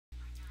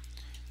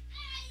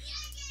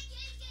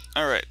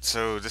Alright,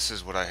 so this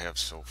is what I have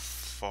so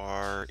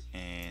far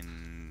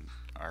in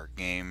our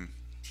game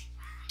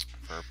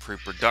for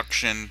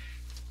pre-production.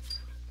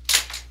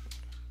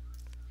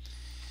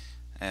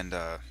 And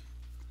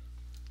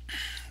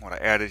what I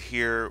added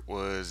here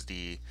was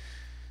the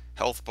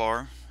health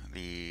bar,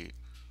 the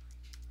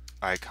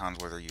icons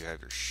whether you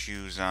have your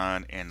shoes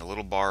on, and the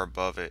little bar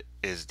above it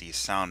is the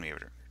sound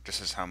meter.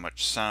 This is how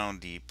much sound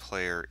the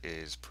player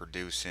is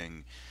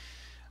producing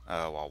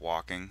while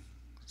walking.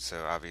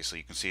 So obviously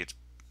you can see it's,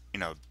 you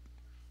know,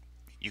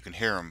 you can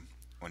hear him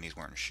when he's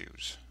wearing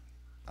shoes.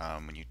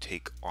 When you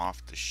take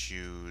off the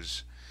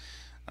shoes,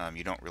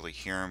 you don't really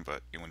hear him,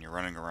 but when you're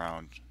running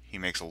around, he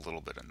makes a little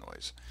bit of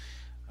noise.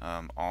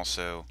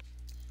 Also,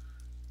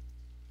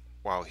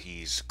 while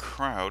he's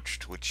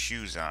crouched with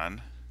shoes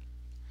on,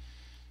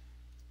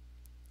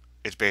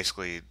 it's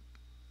basically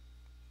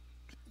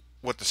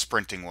what the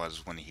sprinting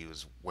was when he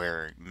was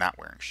not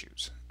wearing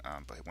shoes.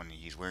 But when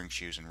he's wearing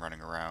shoes and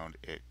running around,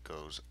 it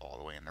goes all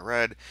the way in the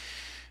red,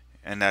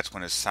 and that's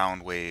when his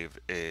sound wave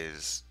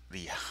is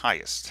the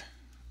highest.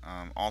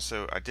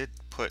 Also, I did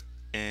put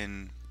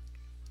in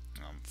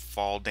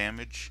fall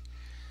damage.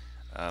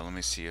 Let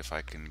me see if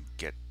I can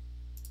get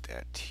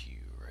that to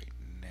you right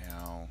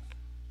now.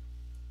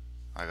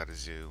 I gotta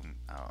zoom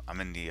out.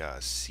 I'm in the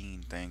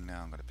scene thing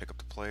now. I'm gonna pick up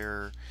the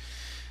player.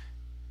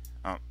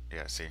 Oh,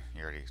 yeah, see,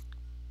 you already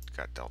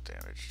got dealt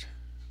damaged.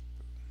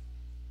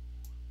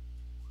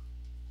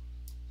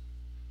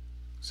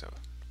 So,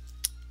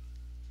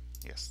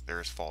 yes,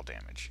 there is fall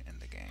damage in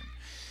the game.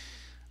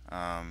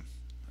 Um,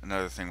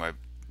 Another thing my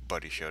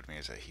buddy showed me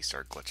is that he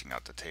started glitching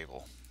out the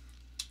table.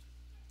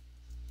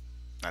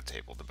 Not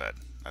table, the bed.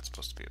 That's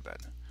supposed to be a bed.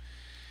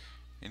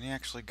 And he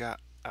actually got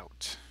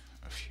out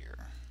of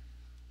here.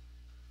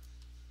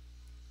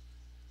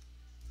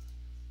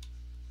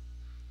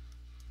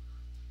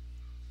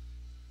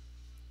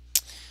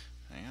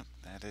 Yep,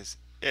 that is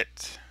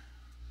it.